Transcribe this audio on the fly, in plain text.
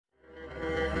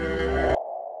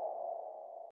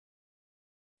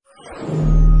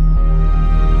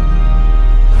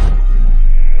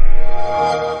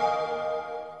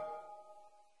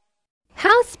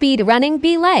speed running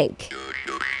be like?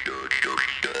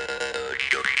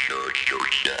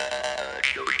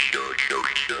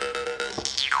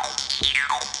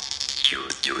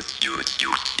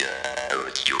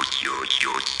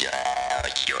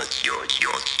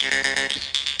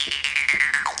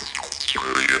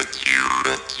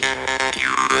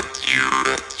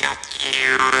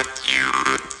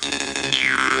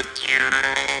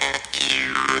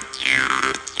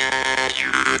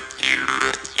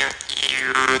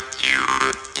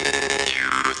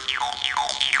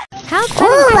 How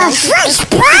a fresh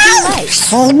pie!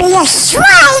 Send me a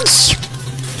slice!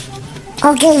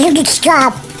 Okay, you can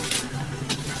stop.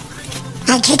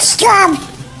 I can stop.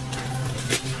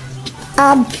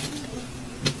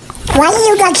 Why are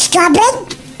you not stopping?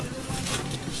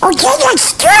 Okay, let's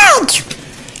stretch!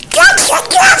 That's a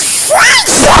good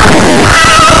slice!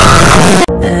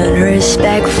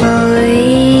 Unrespectfully.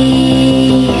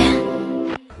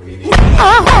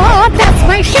 Oh, that's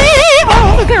my shit!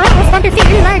 All the girls want to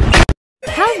feel like.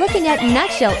 How looking at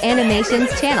Nutshell Animations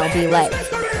channel be like?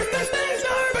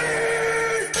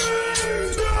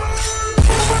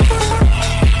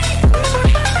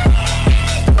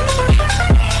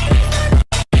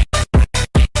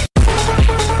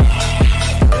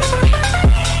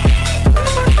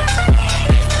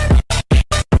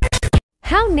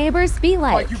 How neighbors be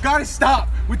like? You gotta stop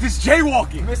with this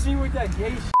jaywalking. You miss me with that gay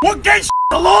shit. What gay shit?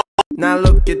 Hello? Now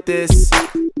look at this.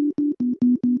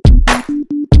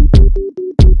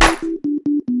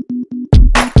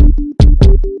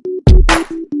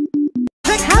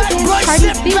 How dance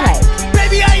parties be like?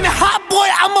 Baby, I ain't a hot boy,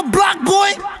 I'm a block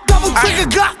boy. Double trigger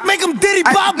Glock, make him diddy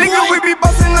bop boy. Nigga, we be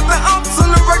bustin' up the ops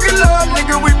on the regular.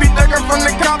 Nigga, we be ducking from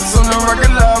the cops on the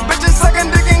regular. Bitches sucking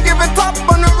dick and giving top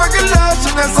on the regular.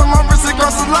 Shit that's on my wrist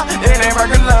across the lot, it ain't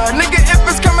regular. Nigga, if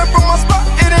it's coming from my spot,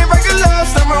 it ain't regular.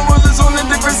 Seven roses on a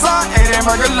different side, it ain't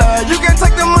regular. You can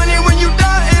take the money when you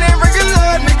die, it ain't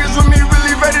regular. Niggas with me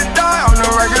really ready to die on the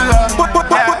regular.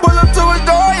 Pull up to a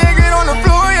door, yeah, get on the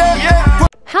floor, yeah.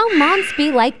 How moms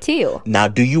be like too? Now,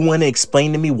 do you want to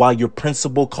explain to me why your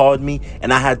principal called me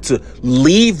and I had to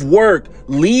leave work,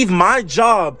 leave my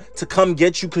job to come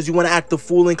get you because you want to act a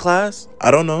fool in class?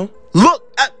 I don't know.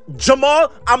 Look,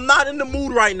 Jamal, I'm not in the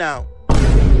mood right now.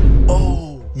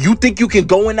 Oh, you think you can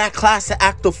go in that class and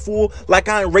act a fool like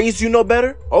I ain't raised you no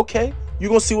better? Okay, you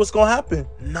gonna see what's gonna happen.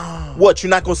 Nah. What, you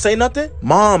not gonna say nothing?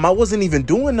 Mom, I wasn't even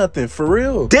doing nothing, for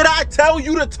real. Did I tell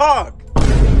you to talk?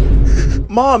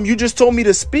 Mom, you just told me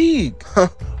to speak.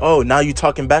 Oh, now you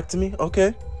talking back to me?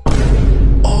 Okay.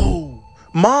 Oh,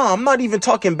 Mom, I'm not even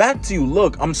talking back to you.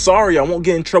 Look, I'm sorry. I won't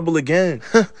get in trouble again.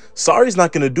 Sorry's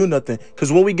not going to do nothing.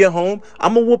 Because when we get home,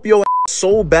 I'm going to whoop your ass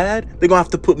so bad, they're going to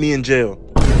have to put me in jail.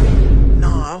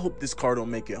 Nah, I hope this car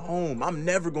don't make it home. I'm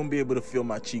never going to be able to feel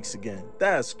my cheeks again.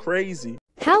 That's crazy.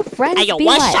 How friends Hey, yo, be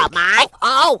what's like? up, Mike?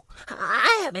 Oh,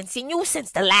 I haven't seen you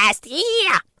since the last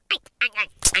year.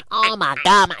 Oh my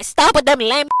God, man. Stop with them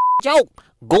lame joke.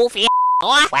 Goofy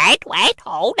boy. Wait,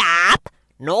 hold up.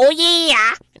 No year,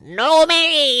 no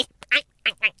me.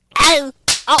 Oh,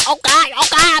 okay,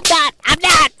 I'm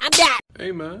done.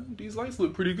 Hey man, these lights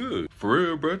look pretty good. For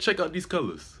real, bro. Check out these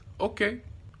colors. Okay.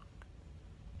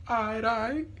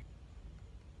 Alright.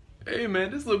 Hey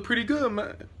man, this look pretty good,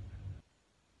 man.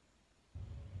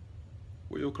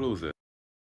 Where your clothes at?